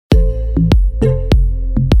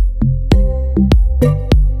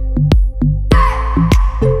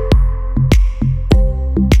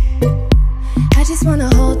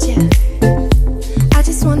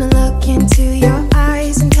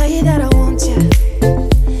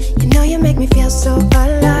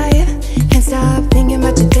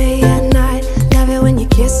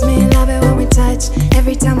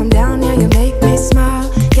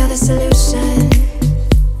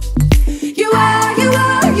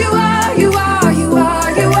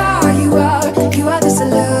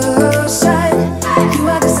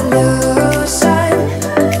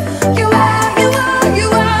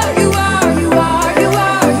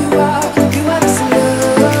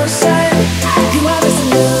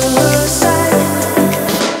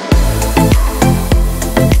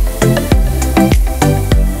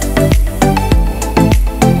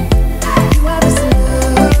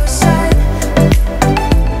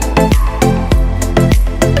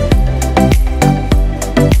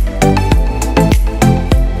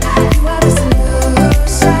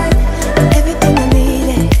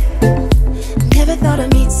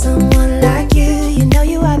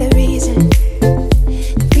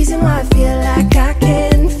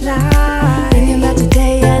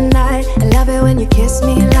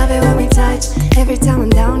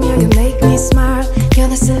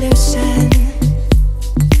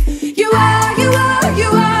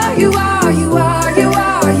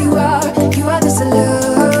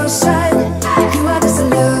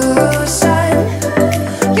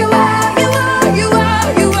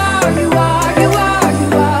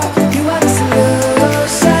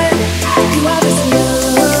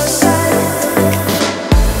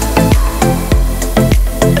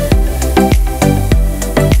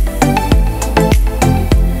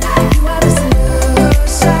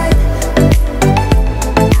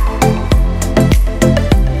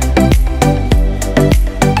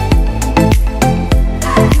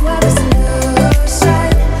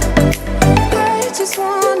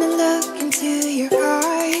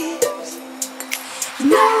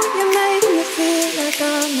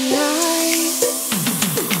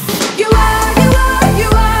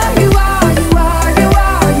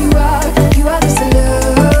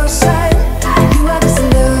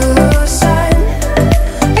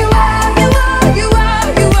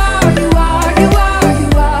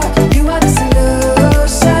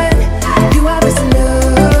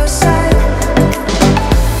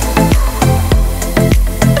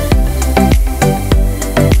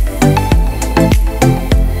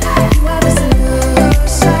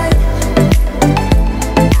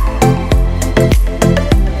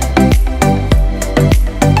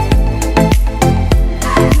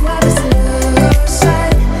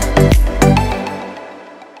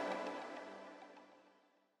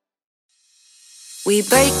We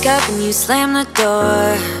break up and you slam the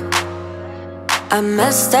door. I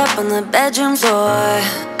messed up on the bedroom floor.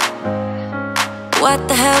 What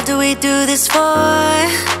the hell do we do this for?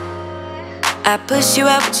 I push you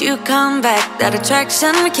out but you come back. That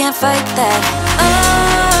attraction, we can't fight that.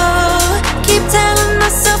 Oh, keep telling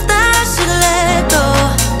myself that I should let go,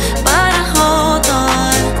 but I hold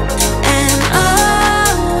on. And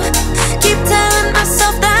oh, keep telling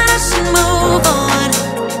myself that I should move on,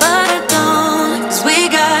 but I don't. 'Cause we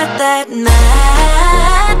got that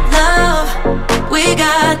mad love, we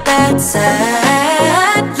got that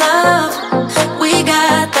sad love, we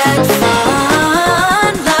got that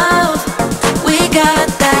fun love, we got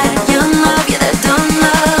that young love, yeah, that dumb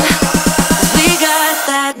love. 'Cause we got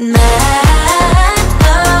that mad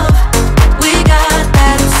love, we got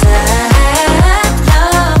that sad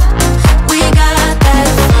love, we got that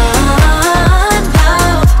fun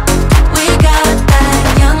love, we got that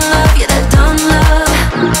young love, yeah, that dumb love.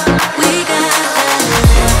 We got that,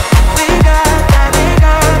 we got that, we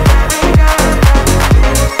got that, we got that,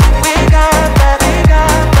 we got that, we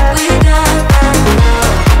got that, we got that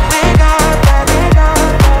love, we got that, we got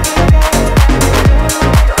that.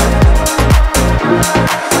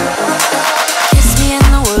 Kiss me and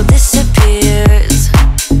the world disappears.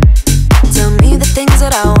 Tell me the things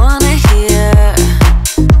that I wanna hear.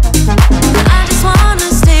 I just wanna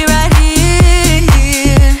stay right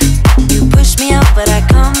here. You push me out but I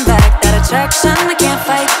come back. That attraction, I can't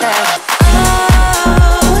fight that.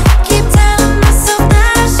 Oh, keep telling myself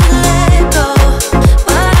that I should let go,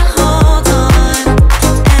 but I hold on.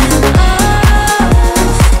 And oh,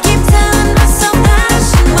 keep telling myself that I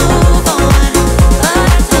should move on, but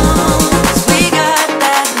I don't. 'Cause we got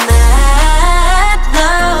that mad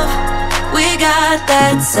love, we got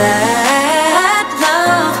that sad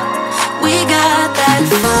love, we got that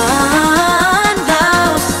fun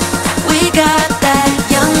love, we got that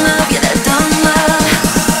young love, yeah, that dumb love.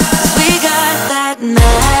 'Cause we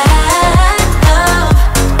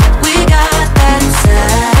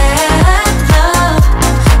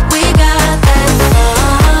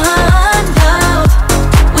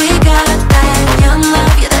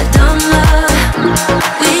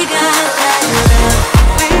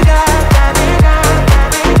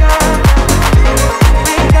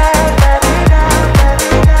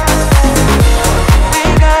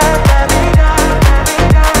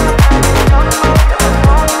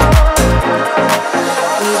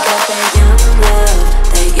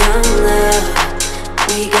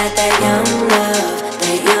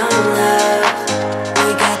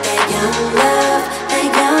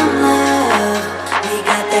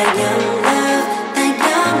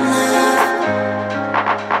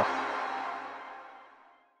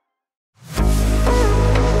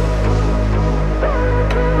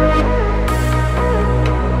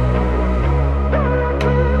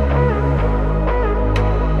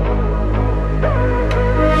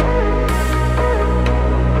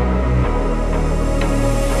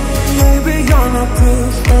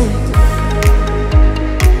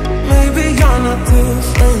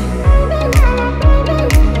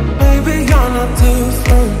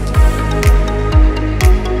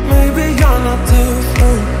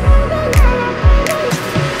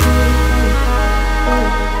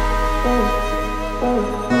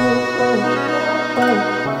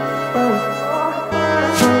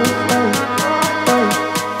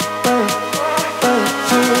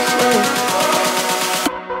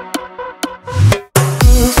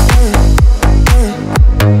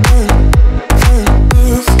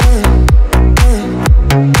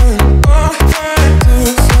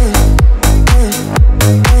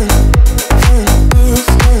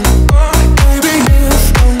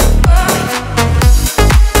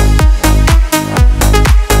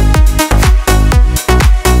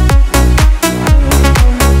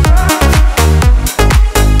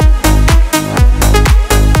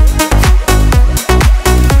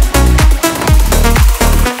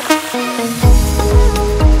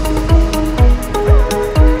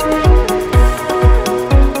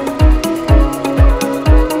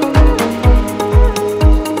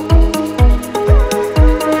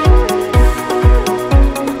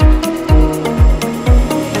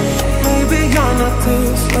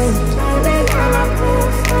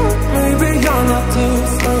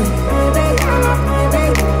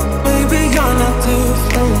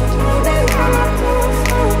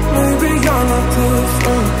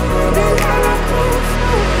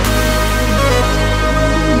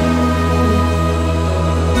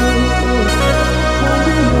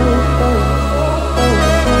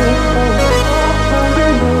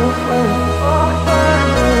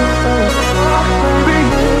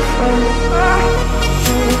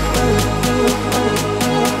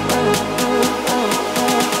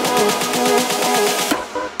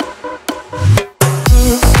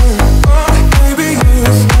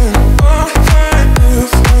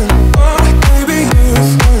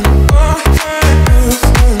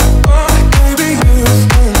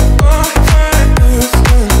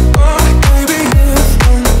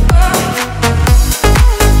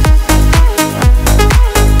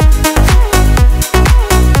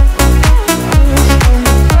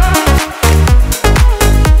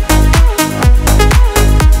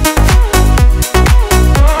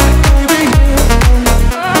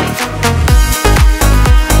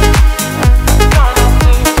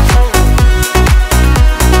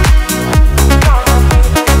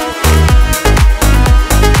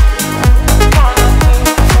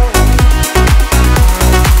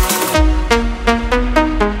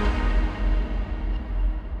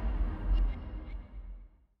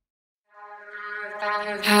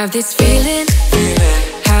got this feeling,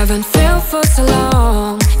 haven't felt for so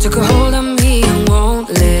long. Took a hold of me and won't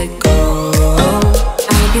let go.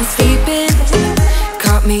 I've been sleeping,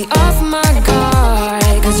 caught me off my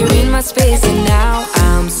guard, cause you're in my space and now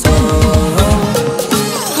I'm so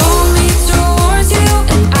pull me towards you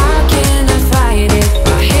and I cannot fight it.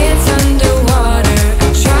 My head's underwater, I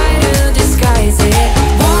try to disguise it.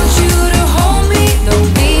 Want you to hold me, though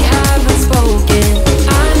we haven't spoken.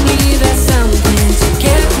 I need that something to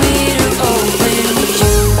get me to open.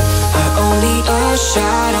 You are only a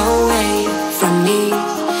shot away from me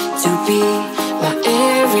to be my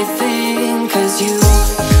everything, cause you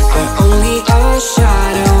are only a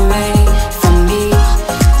shot away from me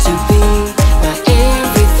to be my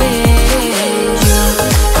everything. You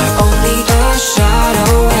are only a shot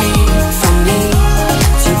away from me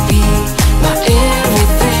to be my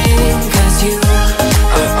everything, cause you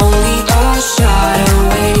are only a shot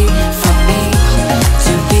away from me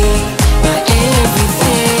to be my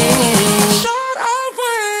everything. Shot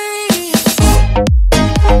away.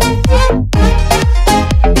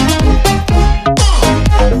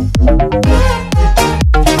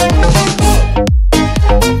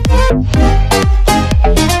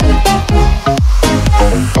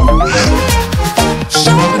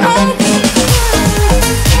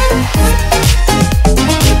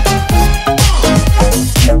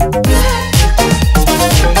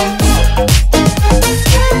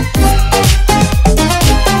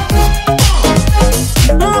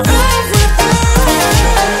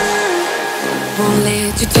 Won't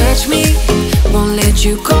let you touch me, won't let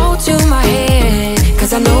you go to my head,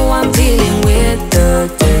 cause I know I'm dealing with the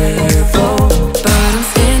devil. But I'm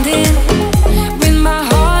standing with my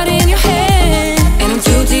heart in your hand, and I'm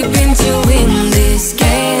too deep into in this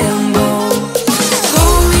gamble.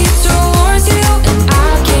 Pull me towards you and I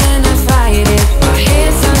cannot fight it. My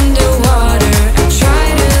head's underwater, I try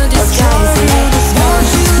to disguise it. Want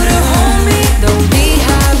you to hold me, though we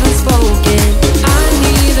haven't spoken. I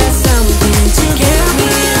need that something to get me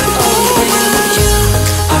to open. You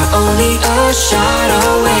are only a shot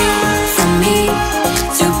away from me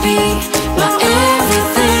to be my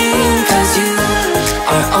everything, cause you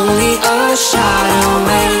are only a shot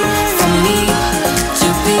away from me to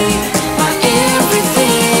be my everything.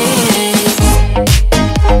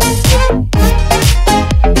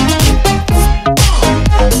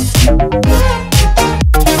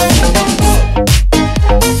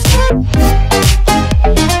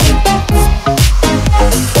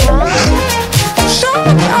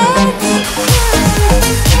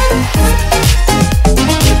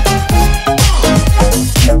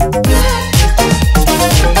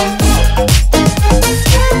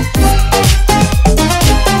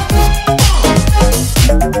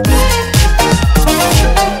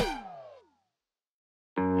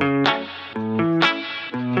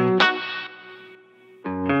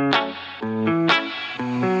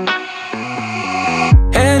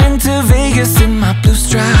 Heading to Vegas in my blue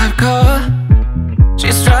striped car.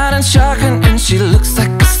 She's riding shotgun and she looks like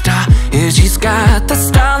a star. Yeah, she's got the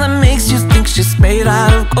style that makes you think she's made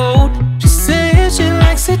out of gold. She says she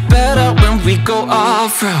likes it better when we go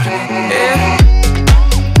off-road. Yeah,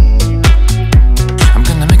 I'm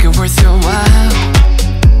gonna make it worth your while.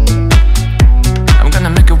 I'm gonna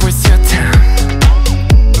make it worth your time.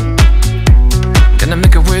 Gonna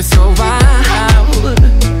make it worth your while.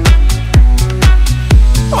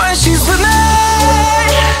 When she's with me,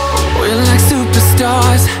 we're like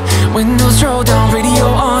superstars. Windows roll down, radio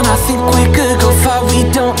on. I think we could go far. We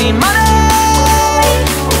don't need money,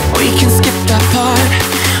 we can skip that part.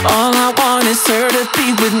 All I want is her to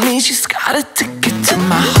be with me. She's got a ticket to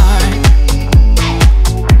my heart.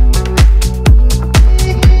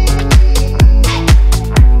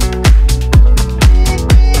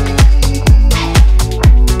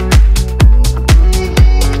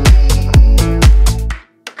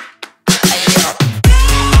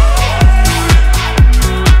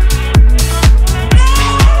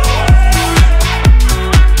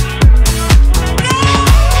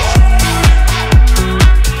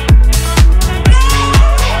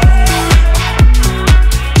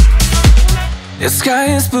 The sky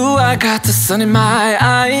is blue, I got the sun in my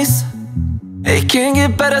eyes. It can't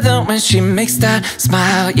get better than when she makes that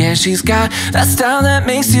smile. Yeah, she's got that style that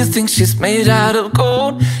makes you think she's made out of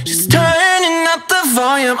gold. She's turning up the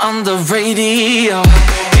volume on the radio.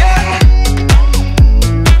 Yeah.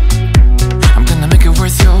 I'm gonna make it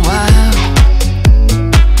worth your while.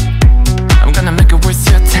 I'm gonna make it worth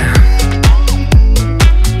your time.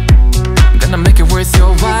 I'm gonna make it worth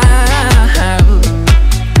your while.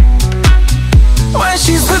 When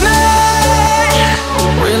she's with me,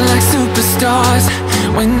 we're like superstars.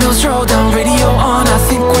 Windows roll down, radio on. I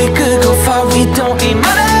think we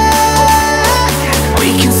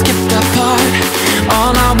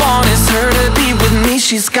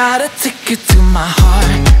she's got a ticket to my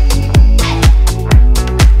heart.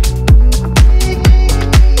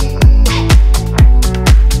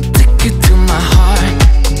 Ticket to my heart.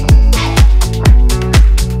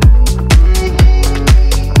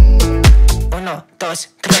 Uno, dos,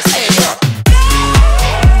 tres, yo.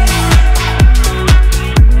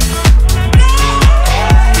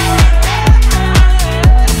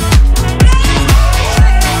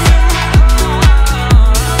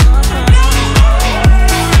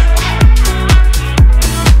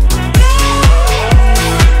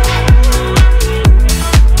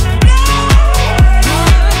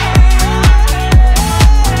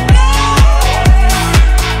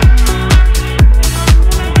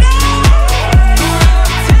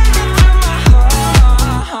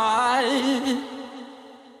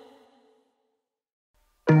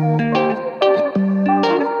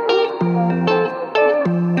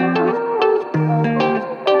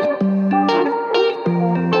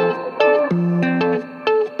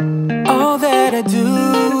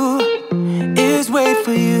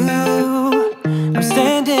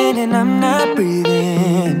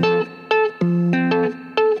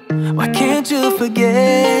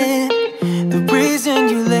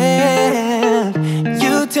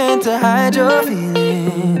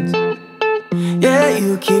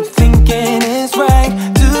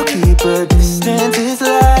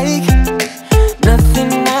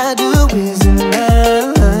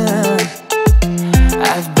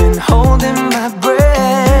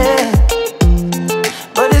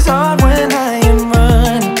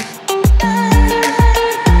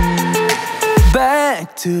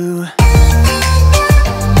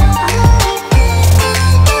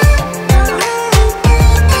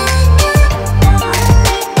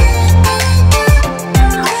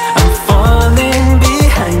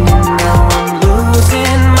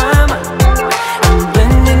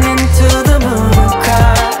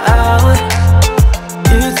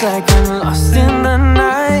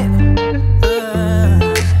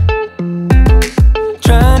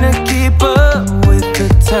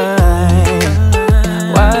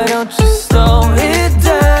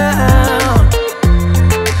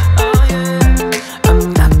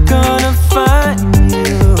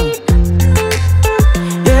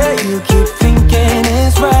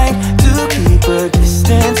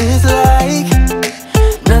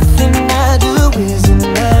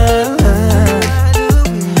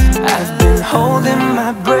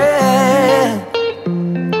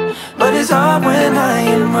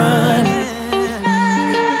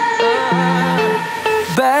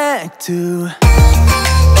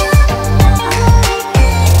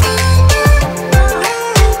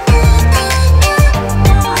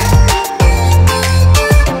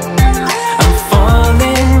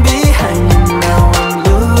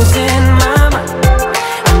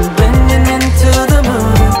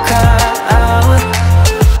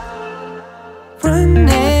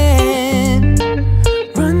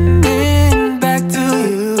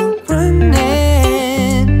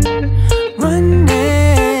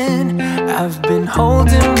 I've been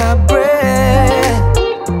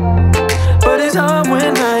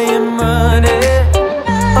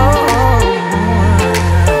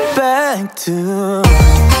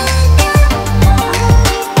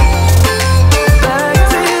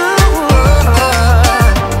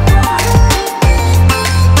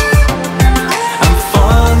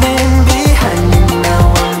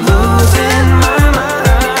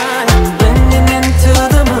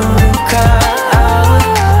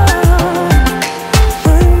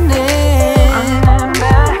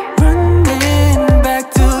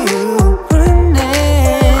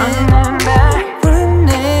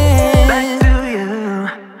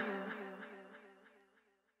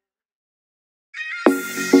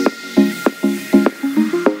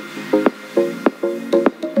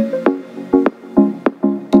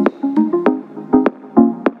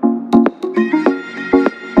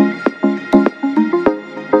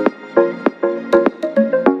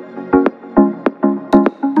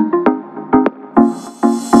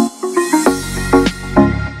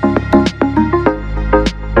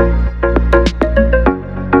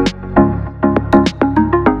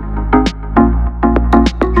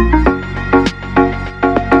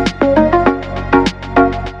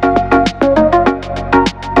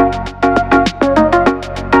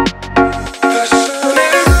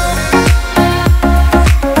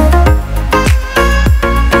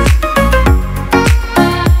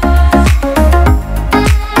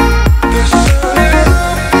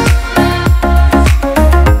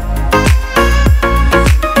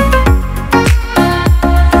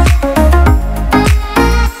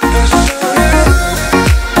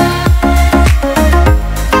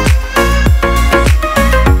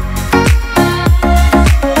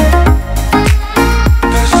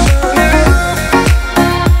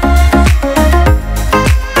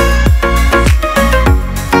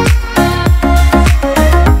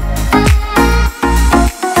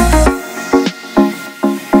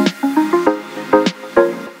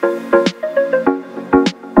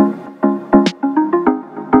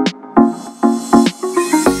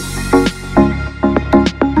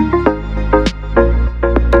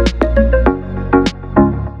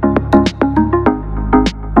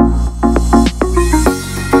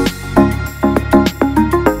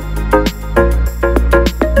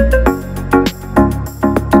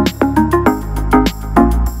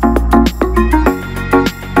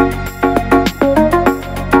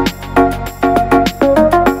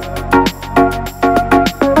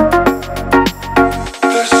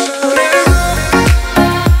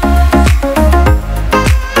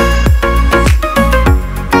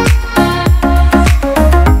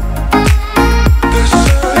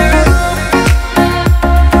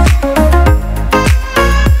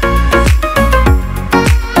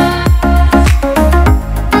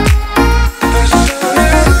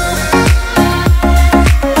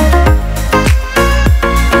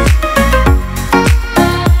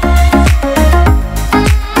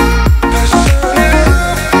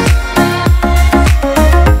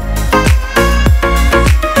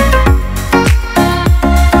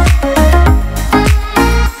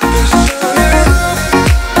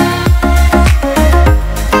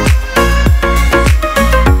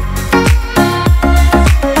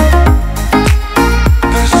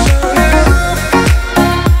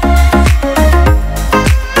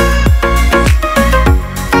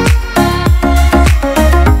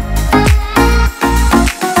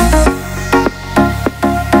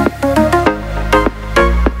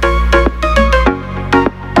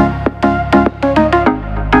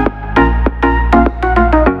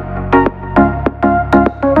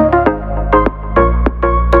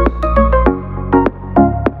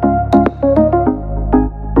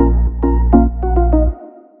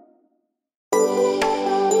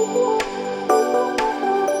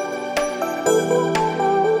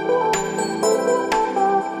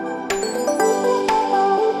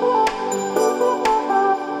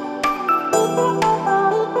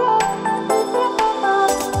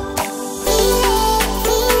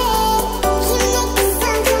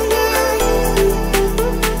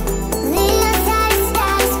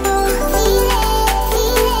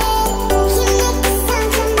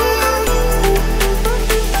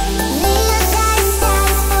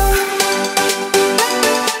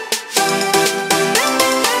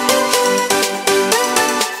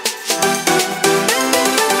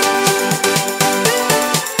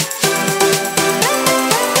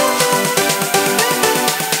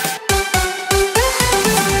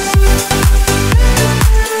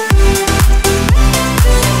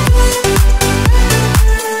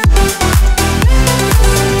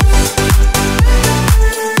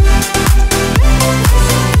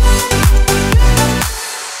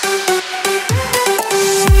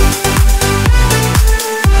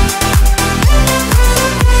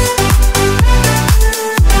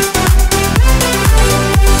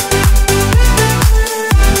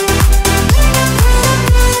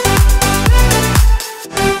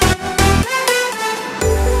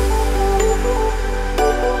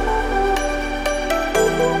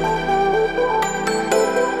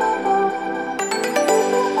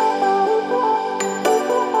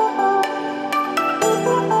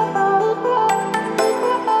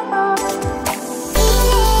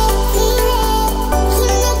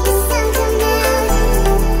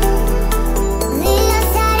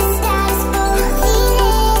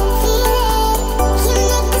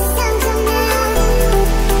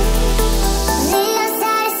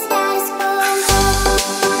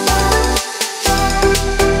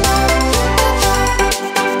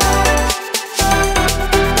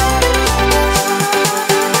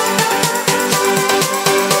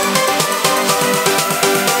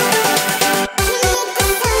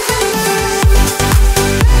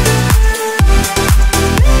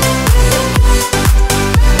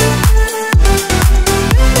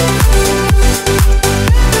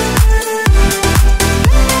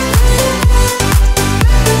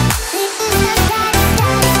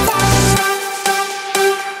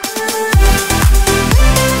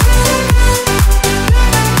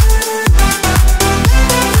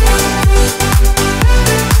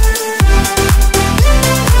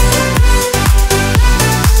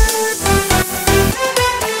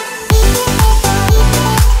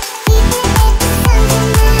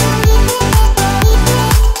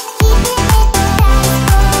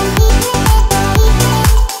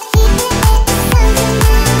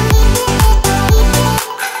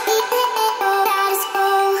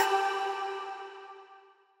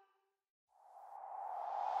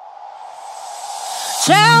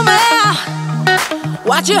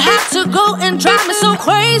Why'd you have to go and drive me so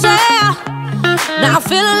crazy? Now I'm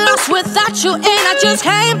feeling lost without you, and I just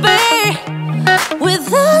can't be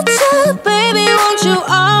without you, baby. Want you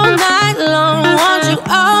all night long, want you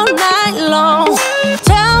all night long.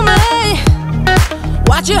 Tell me,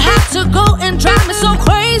 why'd you have to go and drive me so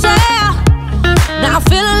crazy? Now I'm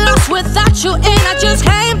feeling lost without you, and I just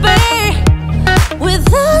can't be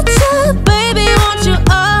without you, baby. Want you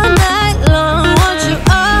all night long, want you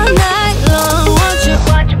all night long, want you.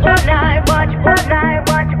 Watch all night, watch all night,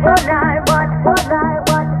 watch all night, watch all night,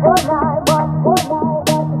 watch all night, watch all night,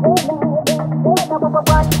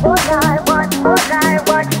 watch all night, watch all night,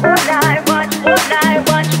 watch all night,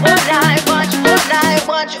 watch all night, watch all night,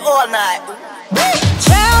 watch all night.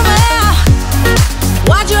 Tell me,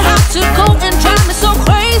 why'd you have to go and drive me so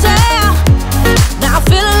crazy? Now I'm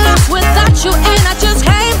feeling lost without you, and I just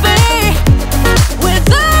can't be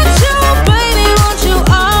without you, baby. Want you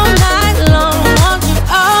all night long, want you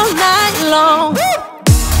all night long.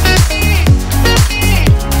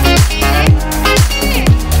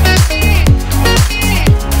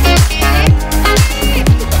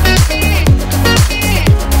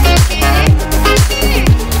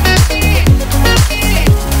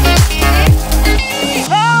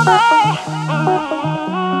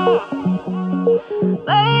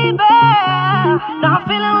 Now I'm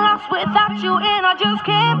feeling lost without you, and I just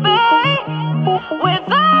can't be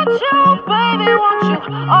without you, baby. Want you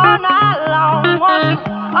all night long, want you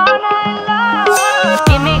all night long.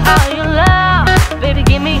 Give me all your love, baby.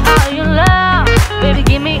 Give me all your love, baby.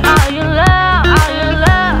 Give me all your love, all your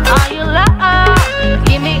love, all your love.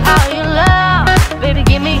 Give me all your love, baby.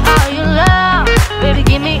 Give me all your love, baby.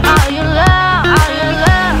 Give me all your love, all your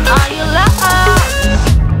love, all your love.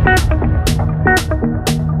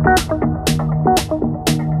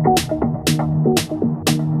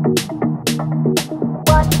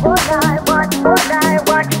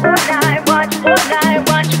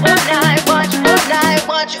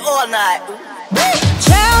 All night.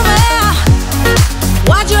 Tell me,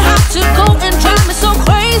 why'd you have to go and drive me so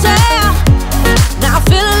crazy? Now I'm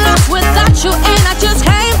feeling lost without you, and I just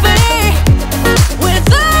can't be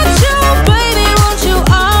without you, baby. Want you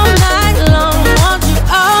all night long, want you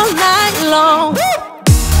all night long.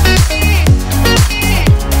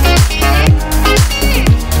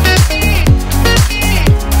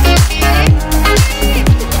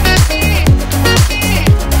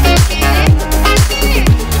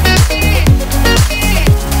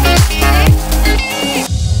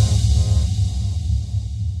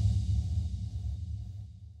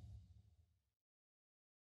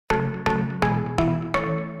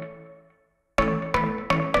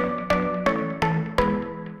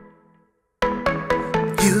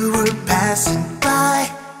 You were passing by,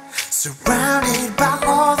 surrounded by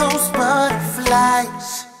all those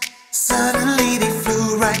butterflies. Suddenly they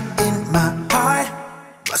flew right in my heart.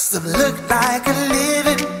 Must have looked like a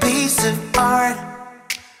living piece of art.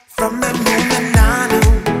 From that moment I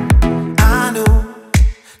knew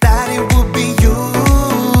that it would be you.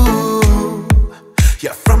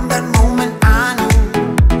 Yeah, from that moment I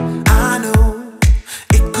knew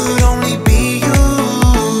it could only be you.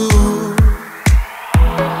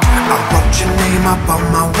 I wrote your name up on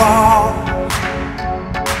my wall,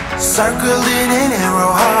 circled in an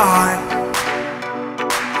arrow heart.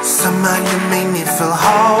 Somehow you made me feel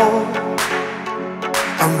whole.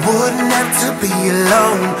 I wouldn't have to be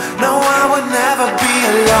alone. No, I would never be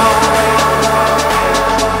alone.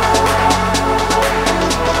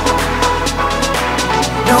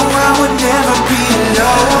 No, I would never be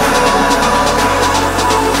alone.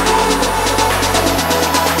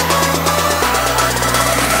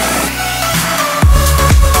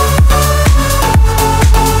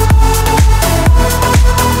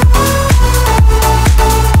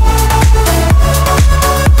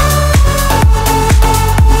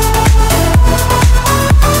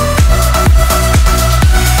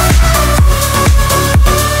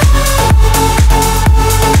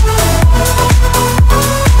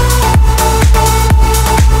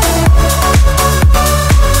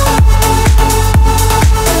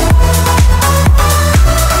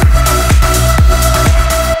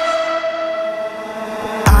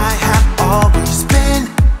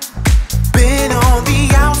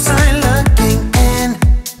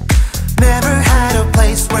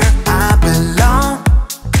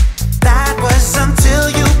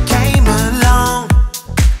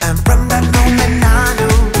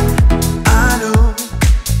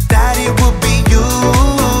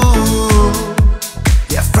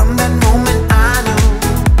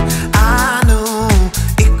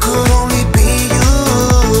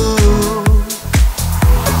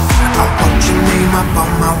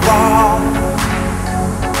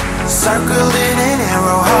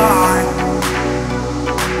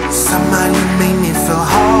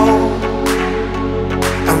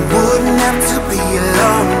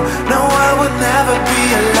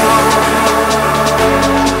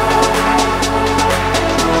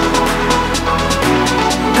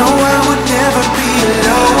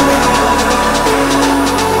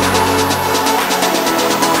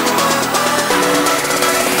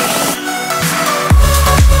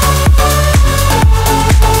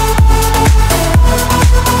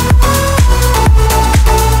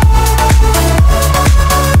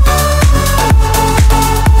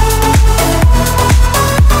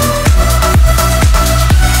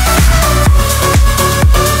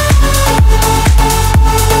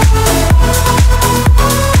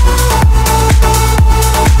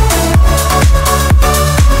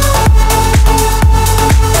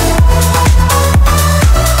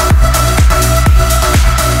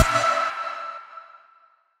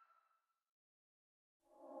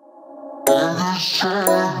 It's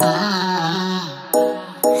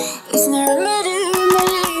not remedy.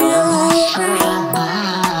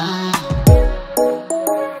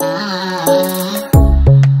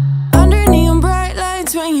 Under neon bright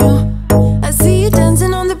lights when I see you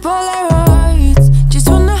dancing on the Polaroids.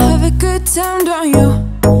 Just wanna have a good time, don't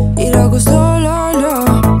you? It all goes so